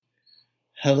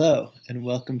Hello, and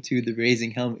welcome to the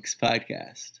Raising Helmets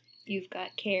podcast. You've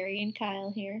got Carrie and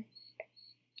Kyle here.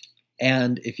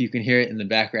 And if you can hear it in the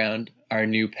background, our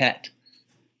new pet.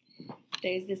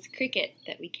 There's this cricket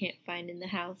that we can't find in the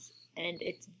house, and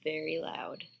it's very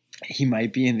loud. He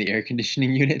might be in the air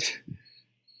conditioning unit.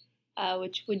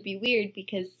 Which would be weird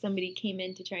because somebody came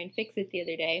in to try and fix it the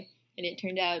other day, and it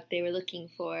turned out they were looking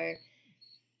for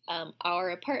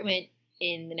our apartment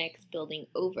in the next building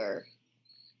over.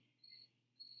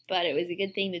 But it was a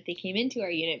good thing that they came into our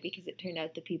unit because it turned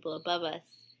out the people above us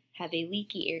have a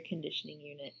leaky air conditioning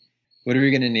unit. What are we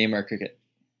going to name our cricket?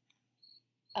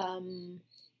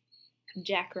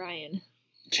 Jack Ryan.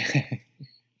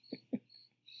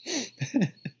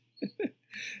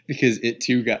 Because it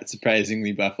too got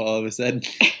surprisingly buff all of a sudden.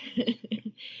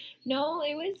 No,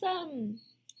 it was,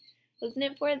 wasn't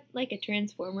it for like a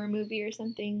Transformer movie or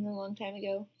something a long time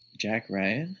ago? Jack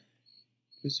Ryan?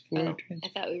 Was for I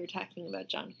thought we were talking about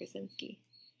John Krasinski.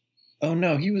 Oh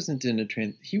no, he wasn't in a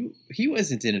he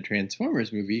wasn't in a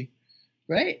Transformers movie,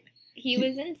 right? He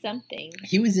was in something.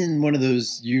 He was in one of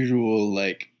those usual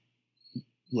like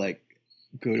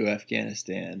go to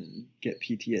Afghanistan and get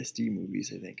PTSD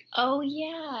movies, I think. Oh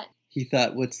yeah. He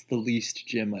thought, what's the least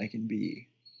Jim I can be?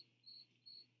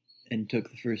 And took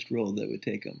the first role that would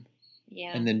take him.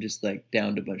 Yeah. And then just like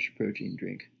downed a bunch of protein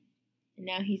drink. And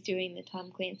now he's doing the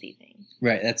Tom Clancy thing.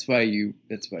 Right, that's why you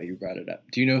brought it up.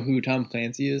 Do you know who Tom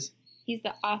Clancy is? He's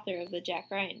the author of the Jack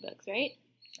Ryan books, right?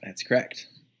 That's correct.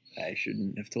 I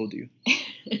shouldn't have told you.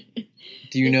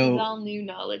 Do you know? This is all new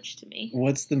knowledge to me.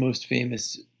 What's the most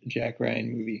famous Jack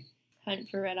Ryan movie? Hunt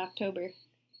for Red October.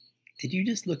 Did you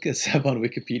just look us up on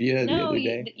Wikipedia the other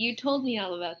day? No, you told me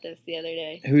all about this the other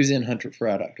day. Who's in Hunt for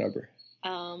Red October? I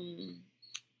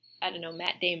don't know,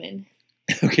 Matt Damon.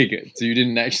 Okay, good. So you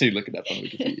didn't actually look it up on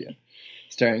Wikipedia.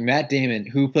 Starring Matt Damon,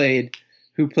 who played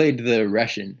the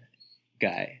Russian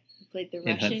guy. Who played the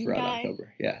in Russian Hunt for Red guy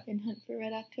October? Yeah. in Hunt for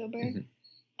Red October.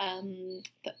 Mm-hmm.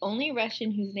 The only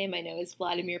Russian whose name I know is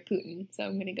Vladimir Putin, so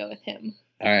I'm going to go with him.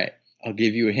 All right, I'll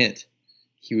give you a hint.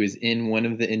 He was in one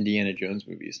of the Indiana Jones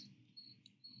movies.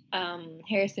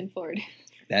 Harrison Ford.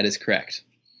 That is correct.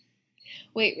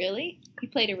 Wait, really? He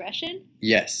played a Russian?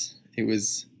 Yes, it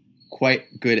was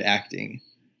quite good acting.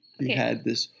 He had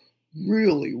this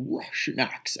really Russian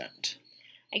accent.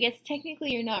 I guess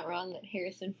technically you're not wrong that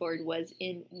Harrison Ford was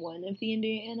in one of the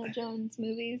Indiana Jones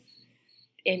movies.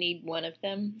 Any one of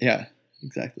them. Yeah,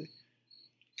 exactly.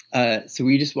 So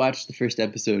we just watched the first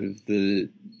episode of the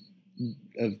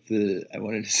I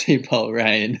wanted to say Paul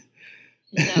Ryan.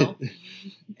 No.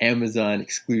 Amazon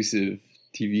exclusive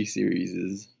TV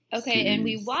series. Okay, and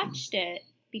we watched it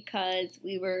because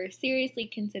we were seriously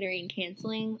considering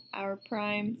canceling our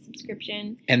Prime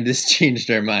subscription. And this changed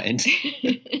our mind.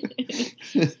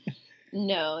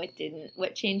 No, it didn't.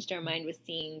 What changed our mind was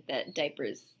seeing that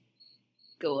diapers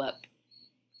go up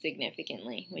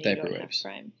significantly when you don't have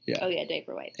Prime. Yeah. Oh yeah,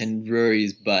 diaper wipes. And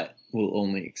Rory's butt will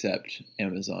only accept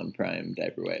Amazon Prime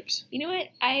diaper wipes. You know what?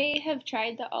 I have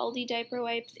tried the Aldi diaper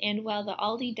wipes, and while the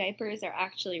Aldi diapers are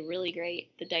actually really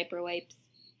great, the diaper wipes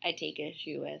I take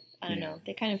issue with. I don't know.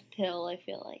 They kind of pill, I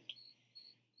feel like.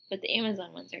 But the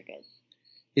Amazon ones are good.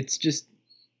 It's just,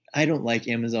 I don't like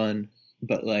Amazon,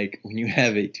 but like when you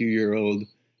have a 2-year-old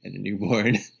and a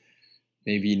newborn,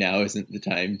 maybe now isn't the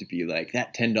time to be like,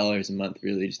 that $10 a month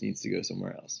really just needs to go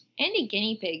somewhere else. And a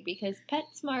guinea pig, because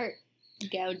PetSmart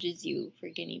gouges you for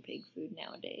guinea pig food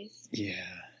nowadays. Yeah.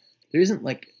 There isn't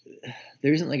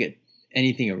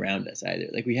anything around us either.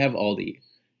 Like we have Aldi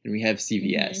and we have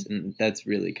CVS, and that's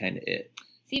really kind of it.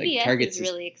 CVS like, Target's is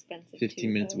really expensive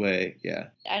 15 minutes away, yeah.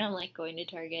 I don't like going to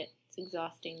Target. It's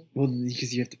exhausting. Well,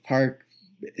 because you have to park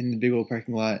in the big old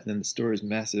parking lot, and then the store is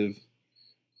massive.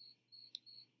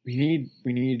 We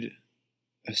need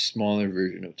a smaller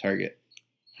version of Target.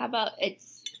 How about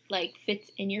it's like fits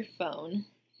in your phone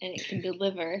and it can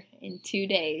deliver in 2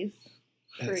 days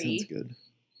free? That sounds good.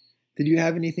 Did you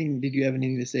have anything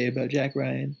to say about Jack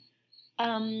Ryan?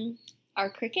 Our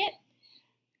cricket?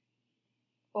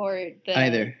 Or the...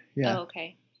 Either, yeah. Oh,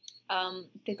 okay.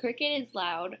 The cricket is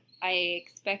loud. I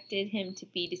expected him to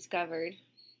be discovered,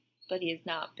 but he has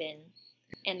not been.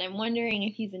 And I'm wondering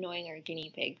if he's annoying our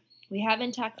guinea pig. We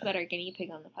haven't talked about our guinea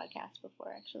pig on the podcast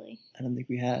before, actually. I don't think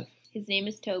we have. His name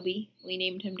is Toby. We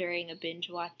named him during a binge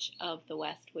watch of The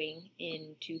West Wing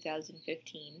in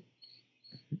 2015.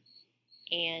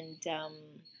 And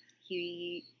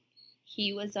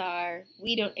he was our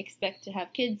we don't expect to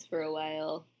have kids for a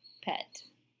while pet,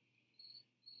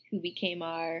 who became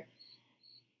our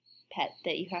pet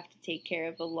that you have to take care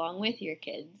of along with your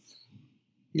kids.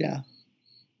 Yeah.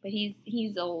 But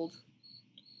he's old.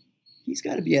 he's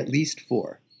got to be at least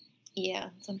 4. Yeah,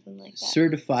 something like that.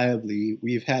 Certifiably,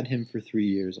 we've had him for 3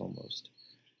 years almost.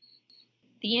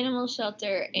 The animal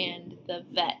shelter and the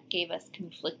vet gave us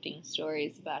conflicting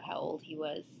stories about how old he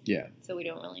was. Yeah. So we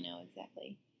don't really know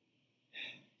exactly.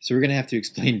 So we're going to have to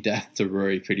explain death to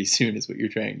Rory pretty soon is what you're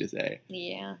trying to say.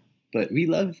 Yeah. But we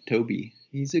love Toby.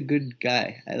 He's a good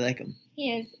guy. I like him.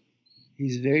 He is.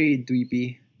 He's very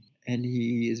dweepy and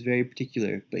he is very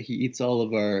particular, but he eats all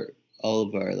of our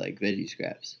like veggie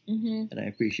scraps. Mm-hmm. And I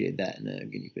appreciate that in a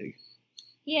guinea pig.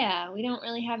 Yeah, we don't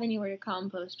really have anywhere to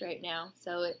compost right now,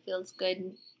 so it feels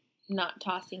good not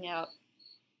tossing out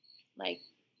like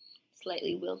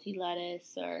slightly wilty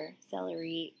lettuce or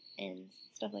celery and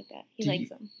stuff like that. He likes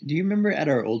them. Do you remember at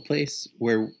our old place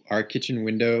where our kitchen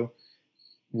window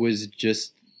was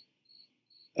just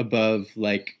above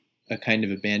like a kind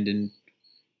of abandoned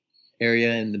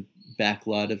area in the back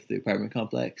lot of the apartment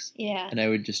complex? Yeah. And I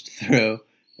would just throw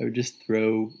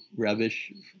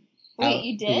rubbish out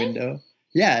you did? the window.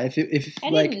 Yeah, if I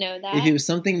like didn't know that. if it was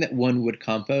something that one would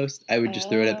compost, I would just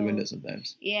throw it out the window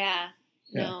sometimes. Yeah.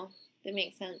 No, that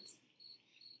makes sense.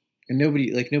 And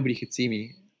nobody could see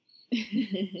me.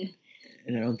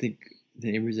 And I don't think the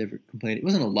neighbors ever complained. It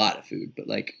wasn't a lot of food, but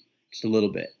like just a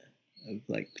little bit of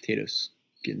like potato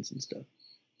skins and stuff.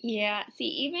 Yeah, see,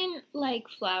 even like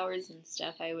flowers and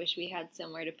stuff, I wish we had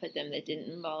somewhere to put them that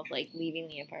didn't involve like leaving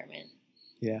the apartment.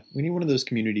 Yeah, we need one of those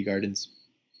community gardens.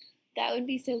 That would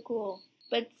be so cool.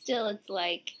 But still, it's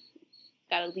like,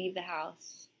 gotta leave the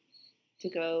house to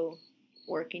go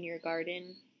work in your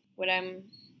garden. What I'm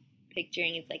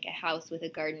picturing is like a house with a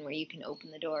garden where you can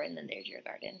open the door and then there's your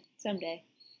garden. Someday.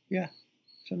 Yeah,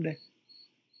 someday.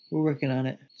 We're working on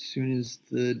it. As soon as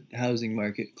the housing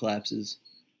market collapses,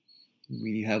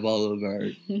 we have all of our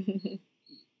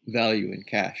value in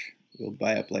cash. We'll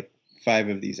buy up like 5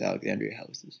 of these Alexandria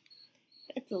houses.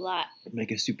 That's a lot.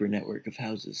 Make a super network of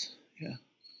houses. Yeah.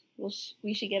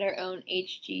 We should get our own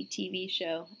HGTV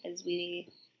show as we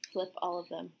flip all of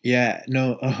them. Yeah,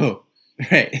 no, oh,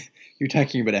 right. You're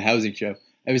talking about a housing show.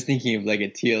 I was thinking of like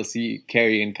a TLC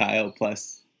Carrie and Kyle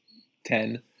plus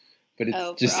 10, but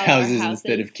it's just houses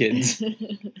instead of kids.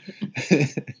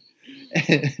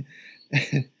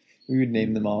 We would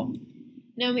name them all.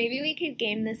 No, maybe we could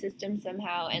game the system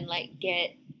somehow and like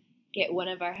get one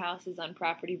of our houses on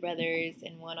Property Brothers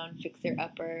and one on Fixer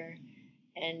Upper.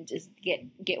 And just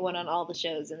get one on all the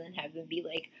shows and then have them be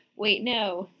like, wait,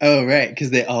 no. Oh, right, because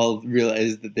they all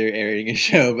realize that they're airing a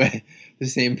show by the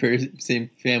same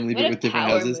family but with different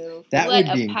houses. Move. That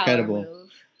would be incredible. Move.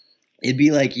 It'd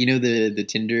be like, you know, the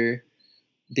Tinder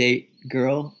date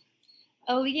girl?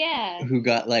 Oh, yeah. Who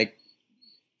got like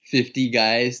 50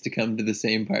 guys to come to the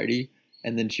same party,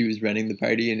 and then she was running the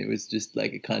party, and it was just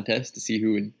like a contest to see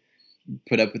who would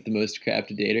put up with the most crap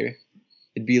to date her.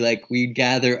 It'd be like we'd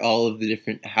gather all of the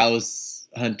different house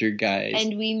hunter guys.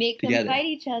 And we make them fight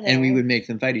each other. And we would make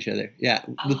them fight each other. Yeah.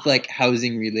 With like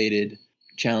housing related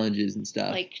challenges and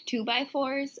stuff. Like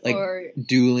 2x4s like or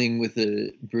dueling with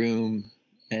a broom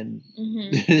and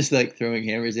just like throwing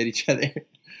hammers at each other.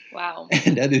 Wow.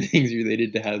 And other things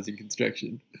related to housing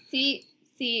construction. See,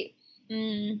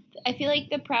 I feel like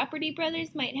the Property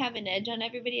Brothers might have an edge on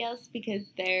everybody else because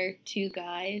they're 2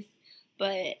 guys,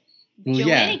 but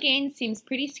Joanna Gaines seems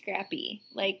pretty scrappy.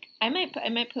 Like I might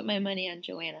put my money on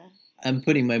Joanna. I'm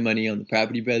putting my money on the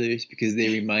Property Brothers because they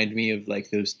remind me of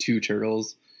like those 2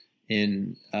 turtles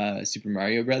in Super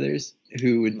Mario Brothers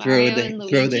who would throw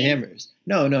the hammers.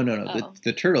 No. Oh.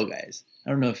 The turtle guys.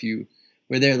 I don't know if you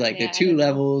where they're like they're 2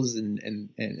 levels and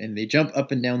they jump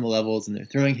up and down the levels and they're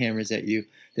throwing hammers at you.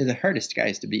 They're the hardest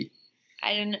guys to beat.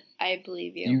 I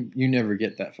believe you. You never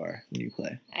get that far when you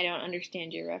play. I don't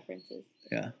understand your references.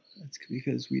 Yeah, that's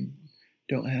because we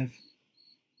don't have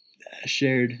a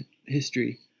shared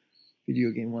history,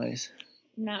 video game wise.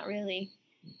 Not really.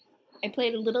 I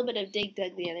played a little bit of Dig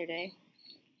Dug the other day.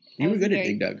 You were good at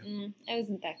Dig Dug. I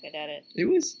wasn't that good at it.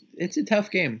 It's a tough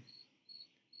game.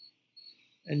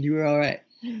 And you were all right,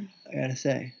 I gotta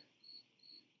say.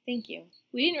 Thank you.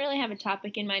 We didn't really have a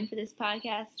topic in mind for this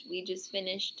podcast. We just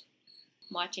finished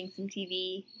watching some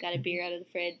TV, got a beer out of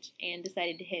the fridge, and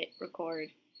decided to hit record.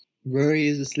 Rory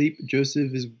is asleep.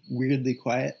 Joseph is weirdly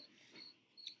quiet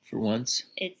for once.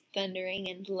 It's thundering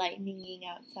and lightninging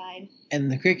outside.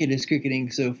 And the cricket is cricketing,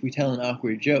 so if we tell an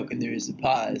awkward joke and there is a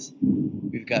pause,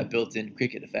 we've got built-in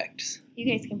cricket effects. You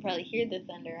guys can probably hear the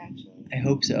thunder, actually. I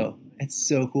hope so. It's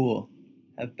so cool.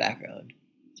 Have background.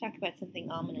 Talk about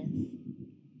something ominous.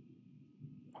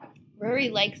 Rory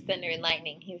likes thunder and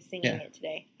lightning. He was singing it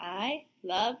today. I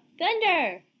love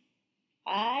thunder.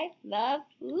 I love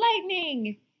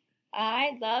lightning.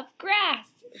 I love grass.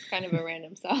 It's kind of a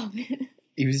random song.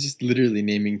 He was just literally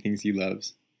naming things he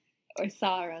loves. Or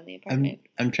saw around the apartment.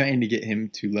 I'm trying to get him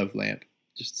to love lamp,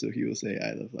 just so he will say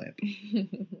I love lamp.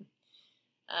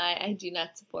 I do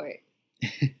not support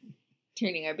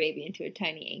turning our baby into a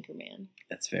tiny anchor man.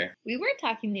 That's fair. We were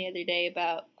talking the other day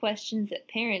about questions that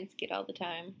parents get all the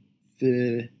time.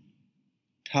 The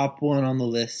top one on the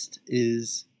list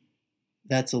is,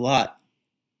 that's a lot.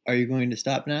 Are you going to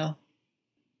stop now?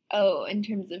 Oh, in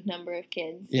terms of number of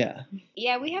kids? Yeah.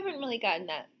 Yeah, we haven't really gotten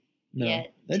that No,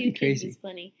 yet. that'd 2 be crazy. kids is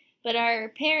plenty. But our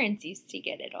parents used to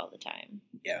get it all the time.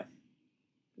 Yeah.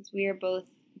 Because we are both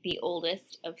the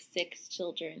oldest of 6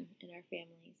 children in our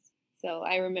families. So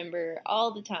I remember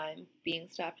all the time being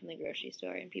stopped in the grocery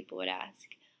store and people would ask,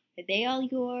 are they all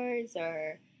yours?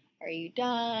 Or are you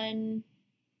done?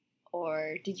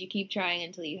 Or did you keep trying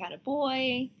until you had a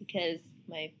boy? Because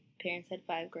my parents had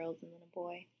 5 girls and then a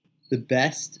boy. The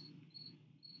best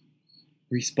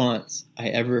response I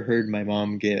ever heard my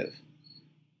mom give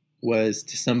was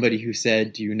to somebody who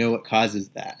said, do you know what causes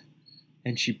that?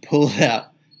 And she pulled out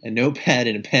a notepad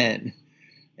and a pen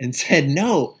and said,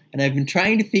 no, and I've been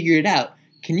trying to figure it out.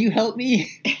 Can you help me?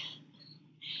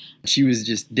 She was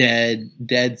just dead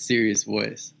serious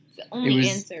voice. It's the only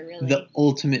answer, really. The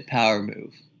ultimate power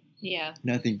move. Yeah.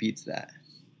 Nothing beats that.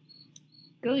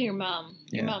 Go your mom.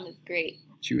 Your mom is great.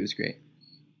 She was great.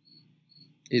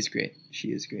 Is great. She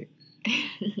is great.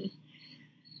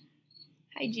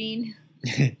 Hi, Jean.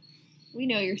 We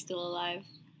know you're still alive.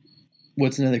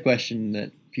 What's another question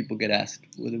that people get asked?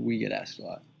 Whether we get asked a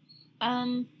lot?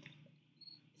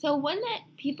 So one that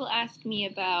people ask me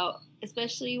about,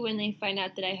 especially when they find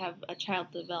out that I have a child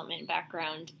development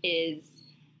background, is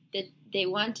that they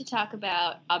want to talk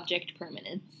about object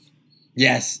permanence.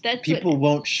 Yes, people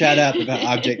won't shut up about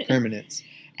object permanence.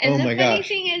 And the funny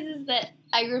thing is that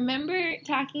I remember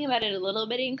talking about it a little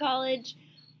bit in college,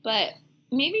 but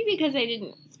maybe because I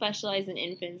didn't specialize in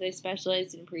infants, I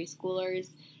specialized in preschoolers.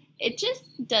 It just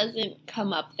doesn't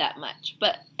come up that much.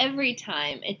 But every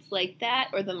time, it's like that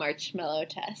or the marshmallow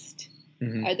test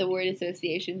are the word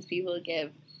associations people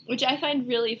give, which I find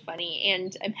really funny.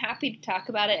 And I'm happy to talk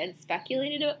about it and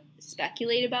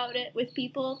speculate about it with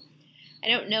people. I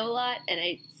don't know a lot, and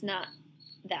it's not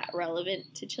that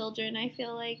relevant to children, I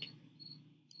feel like.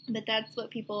 But that's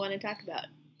what people want to talk about,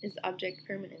 is object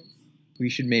permanence. We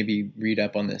should maybe read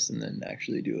up on this and then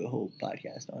actually do a whole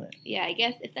podcast on it. Yeah, I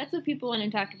guess if that's what people want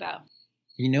to talk about.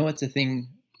 You know what's a thing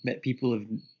that people have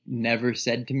never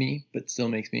said to me but still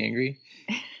makes me angry?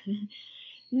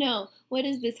 No. What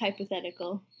is this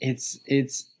hypothetical?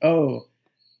 It's oh,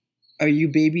 are you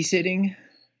babysitting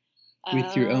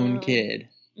with your own kid?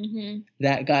 Mm-hmm.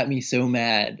 That got me so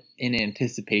mad in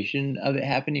anticipation of it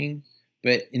happening.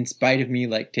 But in spite of me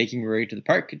like taking Rory to the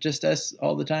park, just us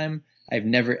all the time, I've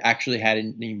never actually had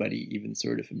anybody even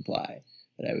sort of imply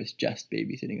that I was just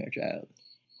babysitting our child.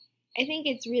 I think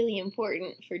it's really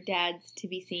important for dads to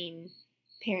be seen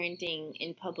parenting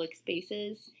in public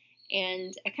spaces.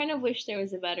 And I kind of wish there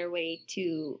was a better way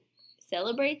to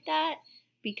celebrate that,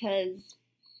 because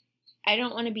I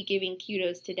don't want to be giving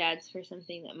kudos to dads for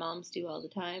something that moms do all the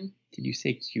time. Did you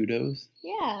say kudos?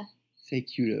 Yeah. Say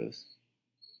kudos.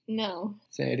 No.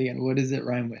 Say it again. What does it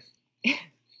rhyme with?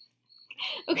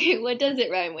 Okay, what does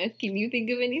it rhyme with? Can you think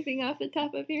of anything off the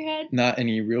top of your head? Not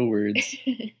any real words.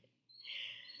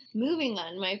 Moving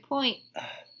on, my point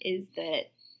is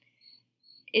that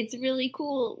it's really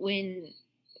cool when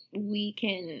we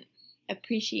can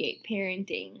appreciate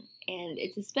parenting, and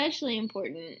it's especially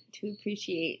important to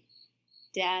appreciate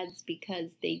dads because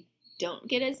they don't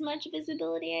get as much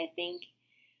visibility, I think.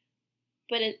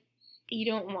 But you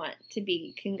don't want to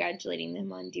be congratulating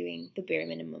them on doing the bare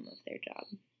minimum of their job.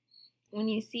 When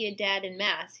you see a dad in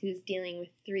mass who's dealing with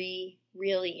 3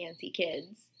 really antsy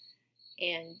kids,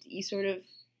 and you sort of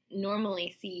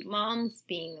normally see moms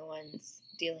being the ones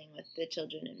dealing with the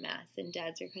children in mass, and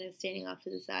dads are kind of standing off to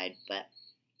the side. But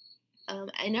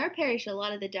in our parish, a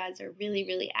lot of the dads are really,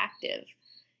 really active,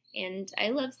 and I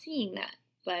love seeing that.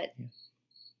 But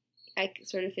I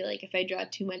sort of feel like if I draw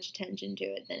too much attention to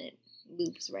it, then it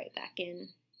loops right back in.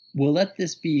 Well, let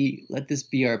this be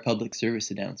our public service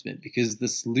announcement, because the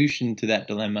solution to that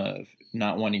dilemma of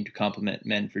not wanting to compliment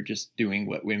men for just doing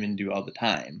what women do all the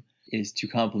time is to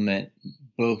compliment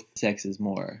both sexes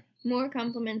more. More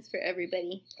compliments for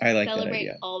everybody. I like Celebrate that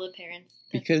idea. all the parents.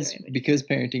 Because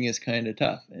parenting is kind of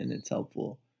tough, and it's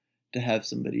helpful to have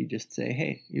somebody just say,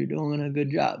 hey, you're doing a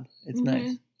good job. It's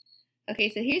nice. Okay,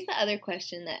 so here's the other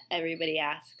question that everybody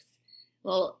asks.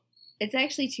 Well, it's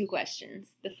actually 2 questions.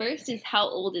 The first is, how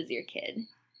old is your kid?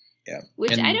 Yeah.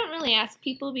 Which I don't really ask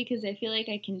people because I feel like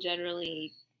I can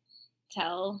generally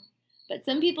tell. But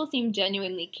some people seem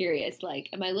genuinely curious. Like,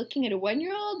 am I looking at a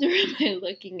 1-year-old or am I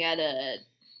looking at a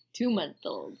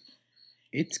 2-month-old?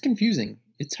 It's confusing.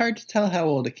 It's hard to tell how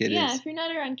old a kid Yeah, is. if you're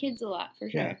not around kids a lot, for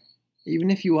sure. Yeah. Even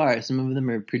if you are, some of them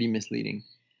are pretty misleading.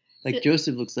 Like So-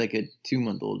 Joseph looks like a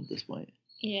 2-month-old at this point.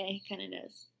 Yeah, he kind of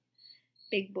does.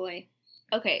 Big boy.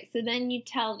 Okay, so then you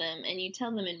tell them, and you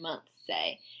tell them in months,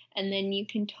 say, and then you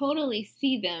can totally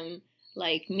see them,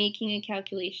 like, making a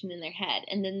calculation in their head.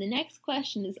 And then the next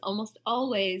question is almost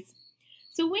always,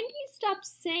 so when do you stop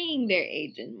saying their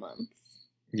age in months?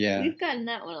 Yeah. We've gotten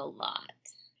that one a lot.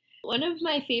 One of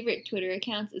my favorite Twitter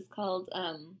accounts is called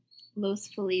Los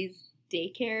Feliz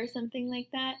Daycare or something like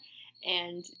that.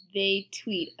 And they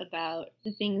tweet about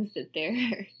the things that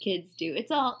their kids do.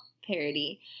 It's all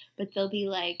parody, but they'll be,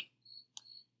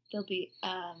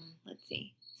 let's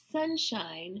see,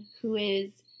 Sunshine, who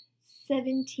is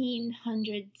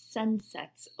 1,700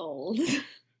 sunsets old,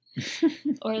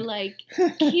 or like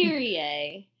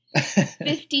Kyrie,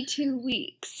 52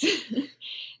 weeks,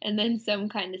 and then some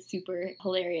kind of super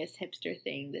hilarious hipster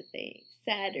thing that they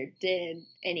said or did.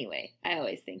 Anyway, I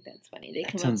always think that's funny. They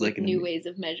That come up sounds with like an new ama- ways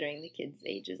of measuring the kids'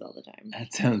 ages all the time.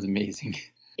 That sounds amazing.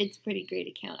 It's a pretty great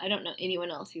account. I don't know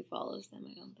anyone else who follows them,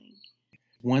 I don't think.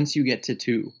 Once you get to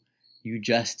 2, you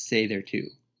just say they're 2.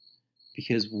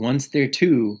 Because once they're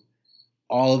 2,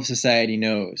 all of society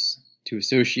knows to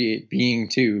associate being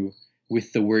 2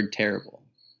 with the word terrible.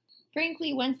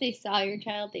 Frankly, once they saw your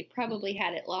child, they probably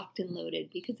had it locked and loaded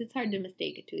because it's hard to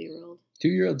mistake a 2-year-old.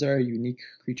 2-year-olds are a unique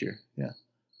creature, yeah.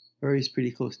 Rory's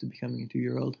pretty close to becoming a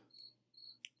 2-year-old.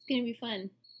 It's going to be fun.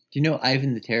 Do you know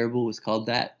Ivan the Terrible was called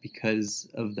that because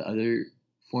of the other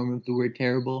form of the word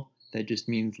terrible that just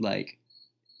means like,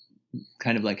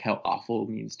 kind of like how awful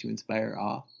means to inspire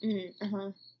awe?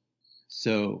 Uh-huh.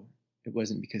 So it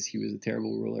wasn't because he was a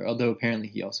terrible ruler, although apparently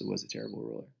he also was a terrible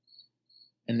ruler.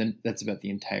 And then that's about the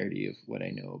entirety of what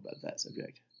I know about that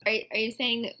subject. Are you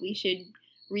saying that we should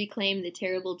reclaim the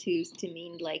terrible 2s to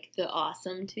mean like the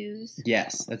awesome 2s?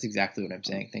 Yes, that's exactly what I'm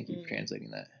saying. Thank you for Mm.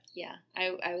 translating that. Yeah,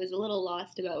 I was a little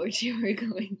lost about where you were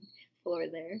going for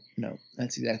there. No,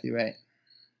 that's exactly right.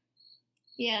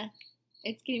 Yeah,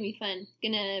 it's going to be fun.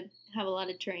 Gonna have a lot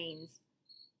of trains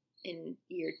in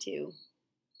year 2.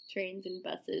 Trains and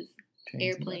buses, Trains and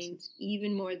airplanes, buses.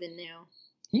 even more than now.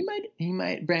 He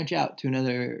might branch out to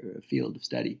another field of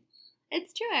study.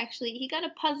 It's true, actually. He got a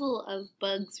puzzle of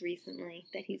bugs recently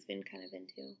that he's been kind of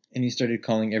into. And he started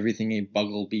calling everything a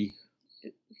bugglebee.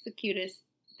 It's the cutest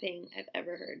thing I've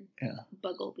ever heard. Yeah.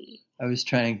 Bugglebee. I was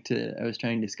trying to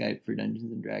Skype for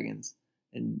Dungeons and Dragons,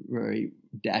 and Rory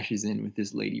dashes in with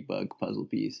this ladybug puzzle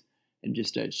piece and just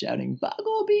starts shouting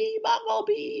 "Bugglebee,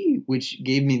 Bugglebee," which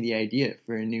gave me the idea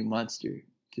for a new monster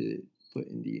to put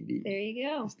in D&D. There you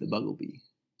go. It's the Bugglebee.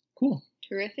 Cool.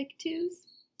 Terrific 2s.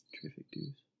 Terrific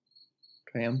 2s.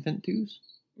 Triumphant 2s.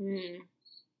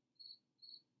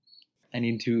 I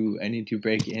need to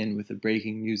break in with a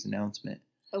breaking news announcement.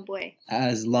 Oh boy.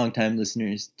 As longtime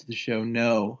listeners to the show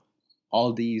know,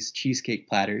 all these cheesecake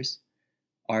platters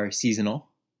are seasonal.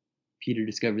 Peter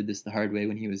discovered this the hard way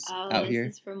when he was out here.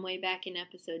 This is from way back in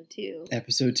episode 2.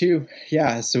 Episode 2.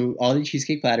 Yeah, so all the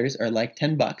cheesecake platters are like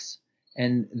 $10,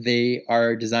 and they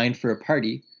are designed for a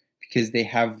party because they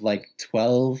have like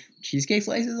 12 cheesecake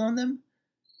slices on them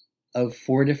of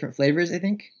 4 different flavors, I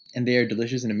think. And they are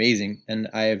delicious and amazing, and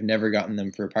I have never gotten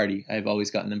them for a party. I've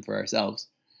always gotten them for ourselves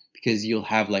because you'll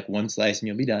have like 1 slice and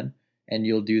you'll be done. And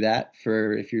you'll do that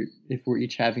for, if we're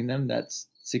each having them, that's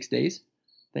 6 days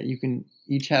that you can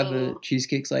each have a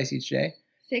cheesecake slice each day.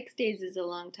 6 days is a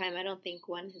long time. I don't think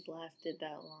one has lasted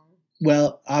that long.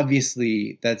 Well,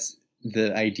 obviously that's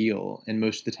the ideal, and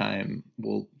most of the time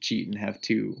we'll cheat and have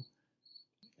 2,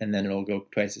 and then it'll go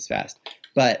twice as fast.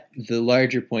 But the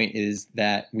larger point is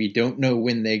that we don't know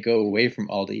when they go away from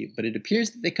Aldi, but it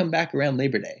appears that they come back around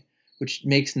Labor Day, which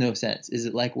makes no sense. Is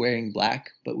it like wearing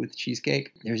black but with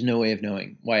cheesecake? There's no way of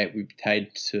knowing why it would be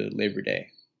tied to Labor Day,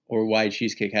 or why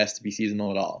cheesecake has to be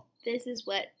seasonal at all. This is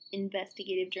what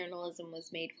investigative journalism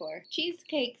was made for.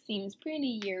 Cheesecake seems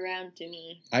pretty year-round to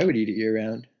me. I would eat it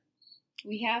year-round.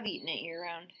 We have eaten it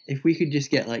year-round. If we could just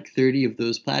get like 30 of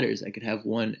those platters, I could have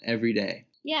one every day.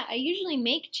 Yeah, I usually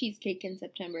make cheesecake in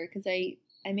September because I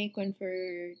make one for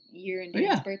year and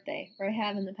Dan's birthday, or I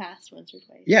have in the past once or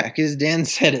twice. Yeah, because Dan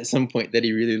said at some point that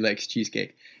he really likes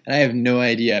cheesecake, and I have no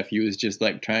idea if he was just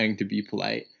like trying to be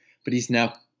polite, but he's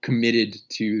now committed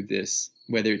to this,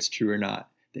 whether it's true or not,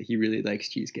 that he really likes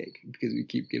cheesecake because we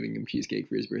keep giving him cheesecake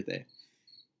for his birthday.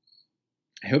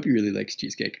 I hope he really likes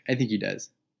cheesecake. I think he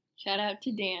does. Shout out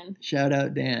to Dan. Shout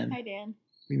out Dan. Hi, Dan.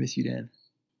 We miss you, Dan.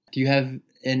 Do you have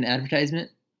an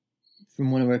advertisement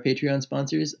from one of our Patreon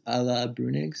sponsors, a la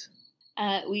Brunigs.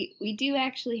 We do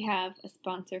actually have a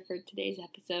sponsor for today's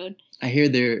episode. I hear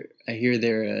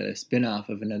they're a spin-off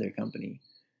of another company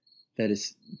that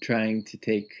is trying to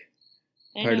take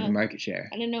part of the market share.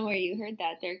 I don't know where you heard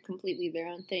that. They're completely their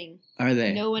own thing. Are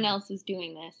they? No one else is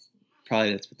doing this.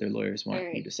 Probably that's what their lawyers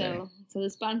want you to say. So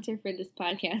the sponsor for this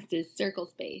podcast is Circle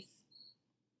Space.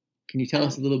 Can you tell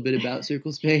us a little bit about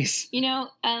Circle Space?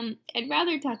 I'd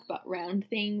rather talk about round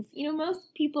things.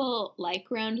 Most people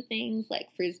like round things like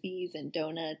Frisbees and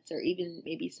donuts or even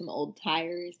maybe some old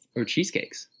tires. Or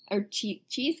cheesecakes. Or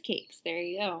cheesecakes. There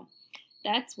you go.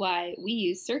 That's why we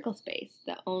use Circle Space,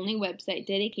 the only website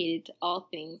dedicated to all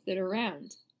things that are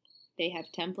round. They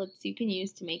have templates you can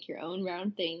use to make your own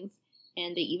round things,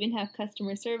 and they even have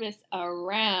customer service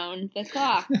around the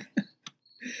clock.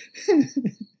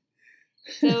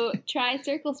 So try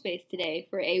Circle Space today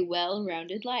for a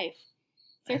well-rounded life.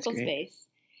 Circle Space.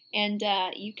 And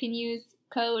you can use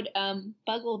code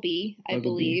Bugglebee, I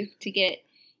believe, to get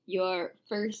your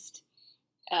first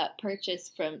purchase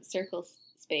from Circle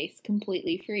Space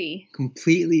completely free.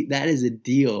 Completely? That is a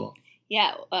deal.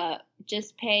 Yeah,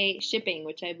 just pay shipping,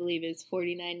 which I believe is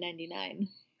 $49.99.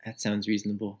 That sounds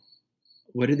reasonable.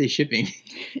 What are they shipping?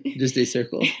 Just a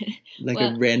circle? Like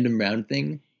a random round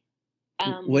thing?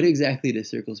 What exactly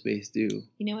does Circle Space do?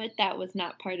 You know what? That was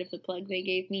not part of the plug they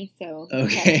gave me, so okay.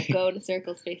 You have to go to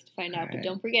Circle Space to find out. Right. But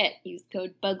don't forget, use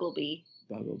code Bugglebee.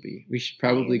 Bugglebee. We should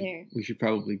probably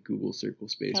Google Circle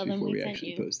Space before we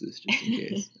actually post this, just in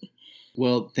case.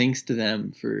 Well, thanks to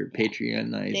them for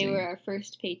Patreonizing. They were our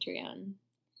first Patreon.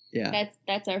 Yeah.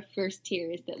 That's our first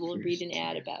tier, is that we'll read an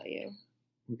ad about you.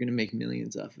 We're gonna make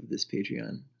millions off of this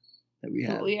Patreon that we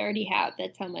have. But we already have.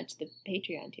 That's how much the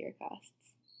Patreon tier costs.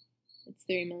 It's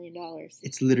 $3 million.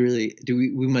 It's literally.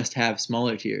 We must have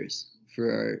smaller tiers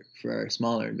for our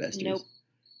smaller investors? Nope.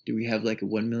 Do we have like a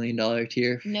 $1 million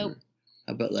tier? Nope.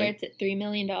 How about starts at $3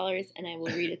 million, and I will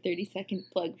read a 30-second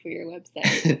plug for your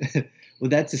website.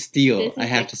 Well, that's a steal. This is I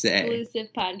have to say.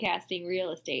 Exclusive podcasting real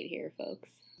estate here, folks.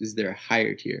 Is there a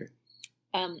higher tier?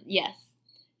 Yes.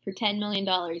 For $10 million,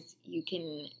 you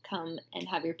can come and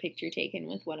have your picture taken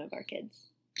with one of our kids.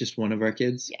 Just one of our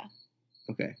kids? Yeah.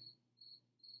 Okay.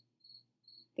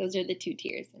 Those are the two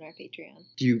tiers in our Patreon.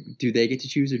 Do they get to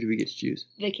choose, or do we get to choose?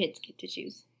 The kids get to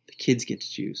choose. The kids get to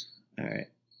choose. All right.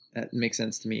 That makes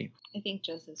sense to me. I think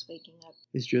Joseph's waking up.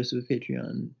 Is Joseph a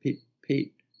Patreon?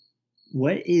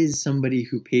 What is somebody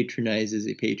who patronizes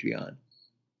a Patreon?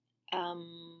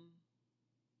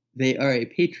 They are a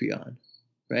Patreon,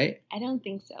 right? I don't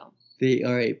think so. They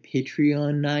are a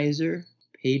Patreonizer.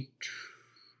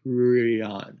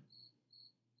 Patreon.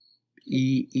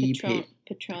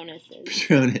 Patronus.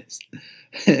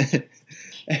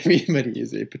 Everybody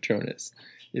is a Patronus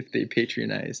if they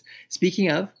patronize. Speaking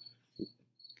of,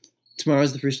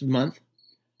 tomorrow's the first of the month,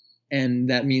 and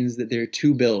that means that there are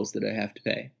two bills that I have to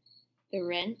pay. The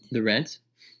rent? The rent?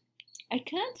 I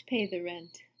can't pay the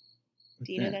rent.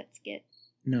 Do you know that skit?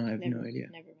 No, I have no idea.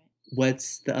 Never mind.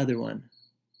 What's the other one?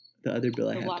 The other bill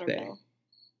I have to pay? The water bill.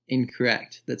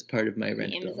 Incorrect. That's part of my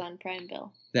rent bill. The Amazon Prime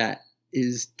bill. That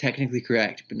is technically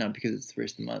correct, but not because it's the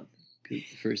first of the month. Because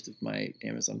it's the first of my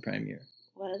Amazon Prime year.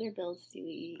 What other bills do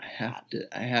we have?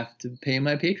 I have to pay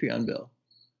my Patreon bill.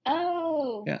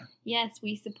 Oh. Yeah. Yes,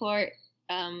 we support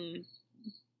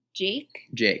Jake.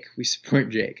 Jake. We support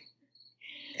Jake.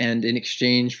 And in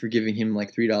exchange for giving him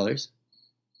like $3,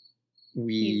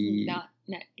 he's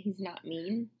not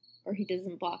mean, or he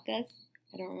doesn't block us.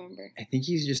 I don't remember. I think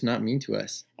he's just not mean to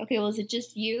us. Okay, well, is it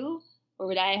just you, or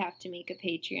would I have to make a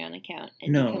Patreon account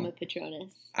and become a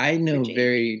Patronus? I know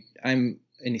I'm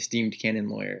an esteemed canon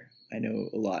lawyer. I know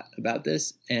a lot about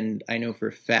this, and I know for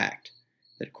a fact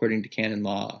that according to canon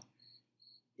law,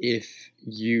 if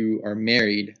you are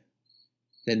married,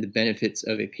 then the benefits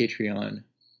of a Patreon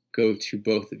go to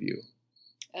both of you.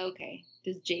 Okay.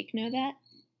 Does Jake know that?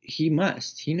 He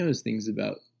must. He knows things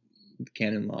about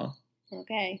canon law.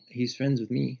 Okay. He's friends with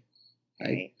me. Right.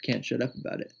 I can't shut up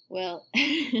about it. Well,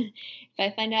 if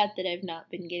I find out that I've not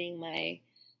been getting my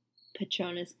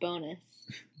Patronus bonus.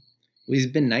 Well, he's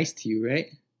been nice to you, right?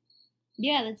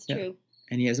 Yeah, that's true.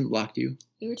 And he hasn't blocked you.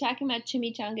 We were talking about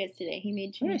chimichangas today. He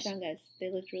made chimichangas. Nice. They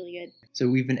looked really good. So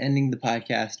we've been ending the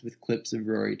podcast with clips of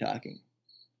Rory talking.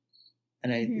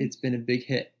 And it's been a big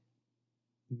hit.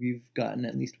 We've gotten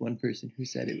at least one person who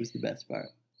said it was the best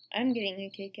part. I'm getting a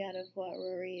kick out of what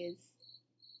Rory is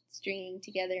stringing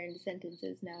together into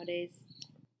sentences nowadays.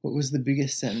 What was the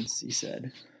biggest sentence he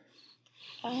said?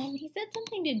 He said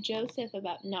something to Joseph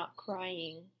about not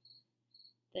crying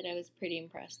that I was pretty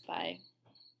impressed by.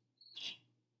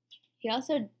 He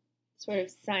also sort of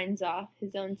signs off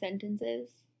his own sentences.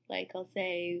 Like, I'll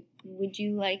say, would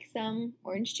you like some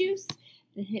orange juice?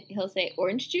 And he'll say,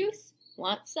 orange juice?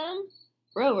 Want some?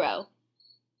 Row.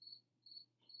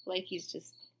 Like he's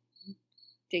just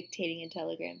dictating a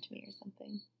telegram to me or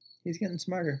something. He's getting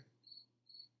smarter.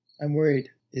 I'm worried.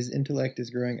 His intellect is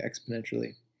growing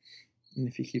exponentially. And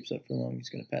if he keeps up for long, he's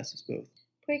going to pass us both.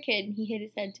 Poor kid. He hit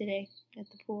his head today at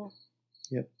the pool.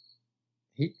 Yep.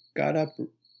 He got up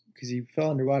because he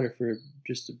fell underwater for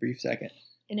just a brief second.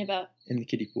 In the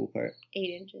kiddie pool part. 8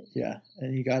 inches. Yeah.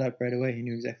 And he got up right away. He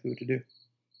knew exactly what to do.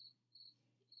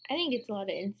 I think it's a lot of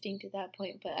instinct at that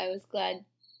point, but I was glad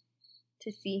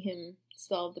to see him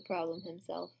solve the problem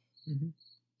himself. Mm-hmm.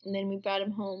 And then we brought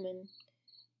him home and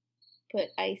put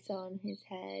ice on his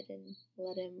head and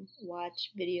let him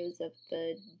watch videos of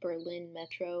the Berlin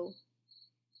metro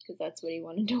because that's what he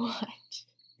wanted to watch.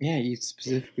 Yeah, you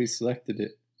specifically selected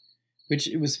it, which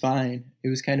it was fine. It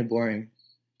was kind of boring.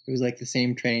 It was like the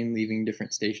same train leaving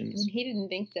different stations. And he didn't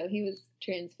think so. He was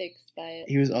transfixed by it.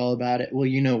 He was all about it. Well,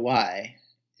 you know why?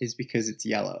 It's because it's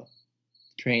yellow.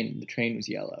 The train was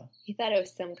yellow. He thought it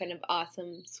was some kind of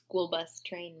awesome school bus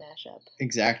train mashup.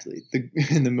 Exactly.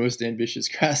 The most ambitious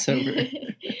crossover.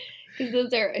 Because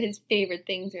those are his favorite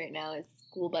things right now is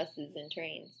school buses and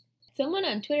trains. Someone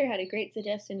on Twitter had a great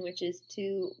suggestion, which is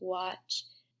to watch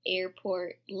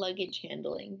airport luggage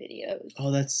handling videos.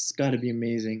 Oh, that's got to be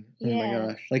amazing. Yeah. Oh my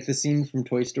gosh. Like the scene from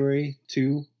Toy Story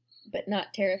 2. But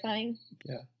not terrifying.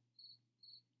 Yeah.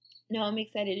 No, I'm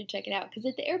excited to check it out. Because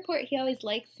at the airport, he always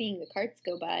likes seeing the carts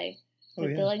go by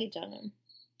with the luggage on them.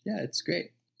 Yeah, it's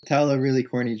great. Tell a really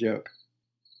corny joke.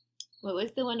 What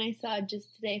was the one I saw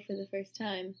just today for the first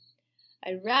time?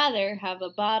 I'd rather have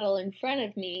a bottle in front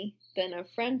of me than a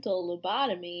frontal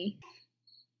lobotomy.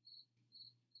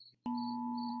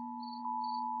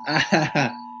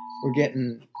 We're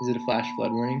getting... Is it a flash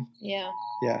flood warning? Yeah.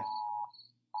 Yeah.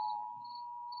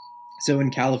 So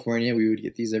in California, we would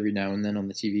get these every now and then on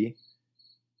the TV.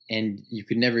 And you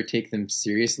could never take them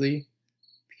seriously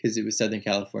because it was Southern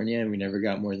California and we never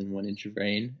got more than 1 inch of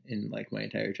rain in like our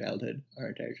entire childhood.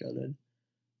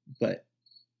 But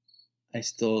I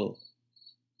still,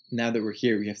 now that we're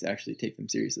here, we have to actually take them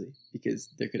seriously because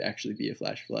there could actually be a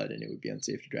flash flood and it would be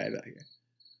unsafe to drive out here.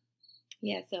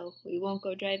 Yeah, so we won't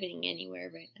go driving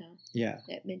anywhere right now. Yeah.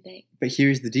 At midnight. But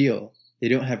here's the deal. They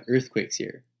don't have earthquakes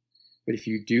here. But if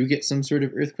you do get some sort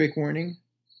of earthquake warning,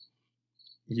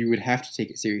 you would have to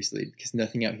take it seriously because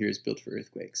nothing out here is built for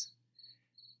earthquakes.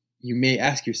 You may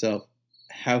ask yourself,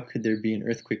 how could there be an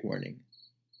earthquake warning?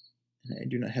 And I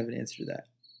do not have an answer to that.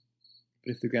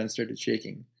 But if the ground started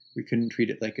shaking, we couldn't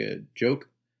treat it like a joke,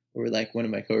 or like one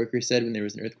of my coworkers said when there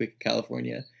was an earthquake in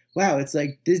California, wow, it's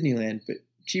like Disneyland, but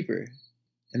cheaper.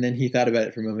 And then he thought about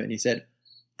it for a moment and he said,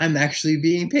 I'm actually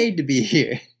being paid to be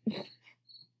here.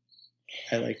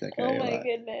 I like that guy a lot. Oh my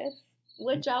goodness.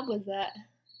 What job was that?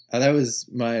 That was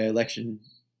my elections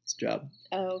job.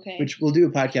 Oh, okay. Which we'll do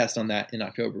a podcast on that in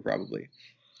October probably,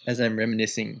 as I'm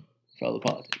reminiscing for all the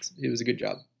politics. It was a good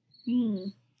job.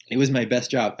 It was my best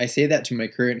job. I say that to my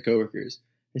current coworkers.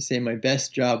 I say my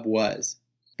best job was,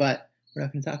 but we're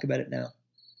not going to talk about it now.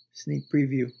 Sneak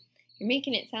preview. You're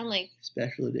making it sound like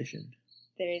Special edition.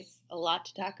 There's a lot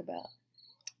to talk about.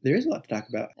 There is a lot to talk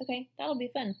about. Okay, that'll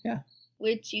be fun. Yeah.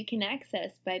 Which you can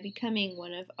access by becoming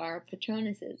one of our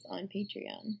patronuses on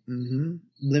Patreon. Mm-hmm.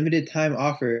 Limited time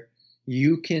offer.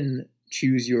 You can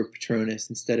choose your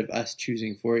patronus instead of us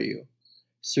choosing for you.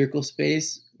 Circle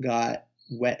Space got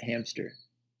Wet Hamster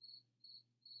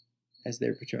as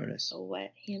their patronus. A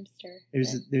wet hamster.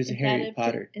 There's a Harry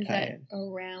Potter tie-in. Is that a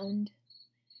round?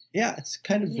 Yeah, it's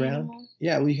kind of round. Animal?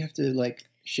 Yeah, well, you have to like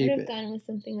shape I would it. have gone with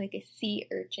something like a sea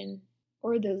urchin.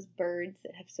 Or those birds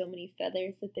that have so many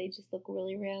feathers that they just look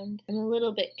really round. I'm a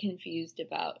little bit confused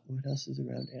about What else is a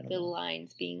round animal? the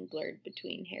lines being blurred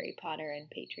between Harry Potter and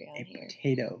Patreon A here.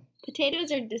 potato.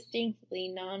 Potatoes are distinctly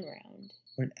non-round.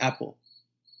 Or an apple.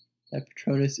 That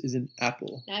patronus is an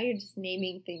apple. Now you're just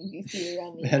naming things you see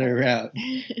around the That are yard.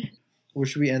 round. Or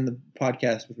should we end the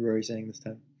podcast with Rory saying this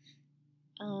time?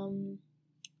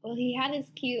 Well, he had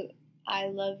his cute I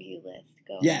love you list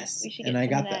going. Yes, We should and get I some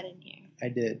got of that that. in here. I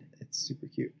did. It's super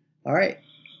cute. All right.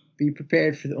 Be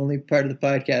prepared for the only part of the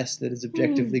podcast that is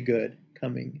objectively good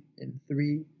coming in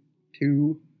 3,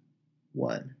 2,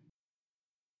 1.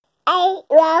 I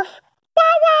love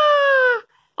Dada!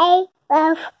 I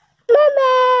love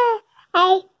Mama!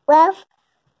 I love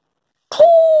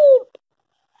Team!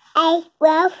 I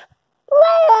love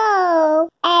Willow!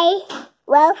 I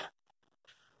love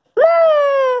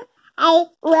Mama! I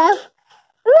love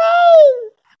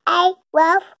Rain! I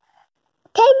love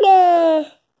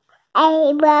Tanner! I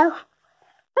love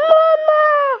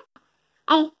Mama.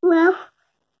 I love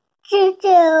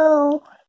Juju.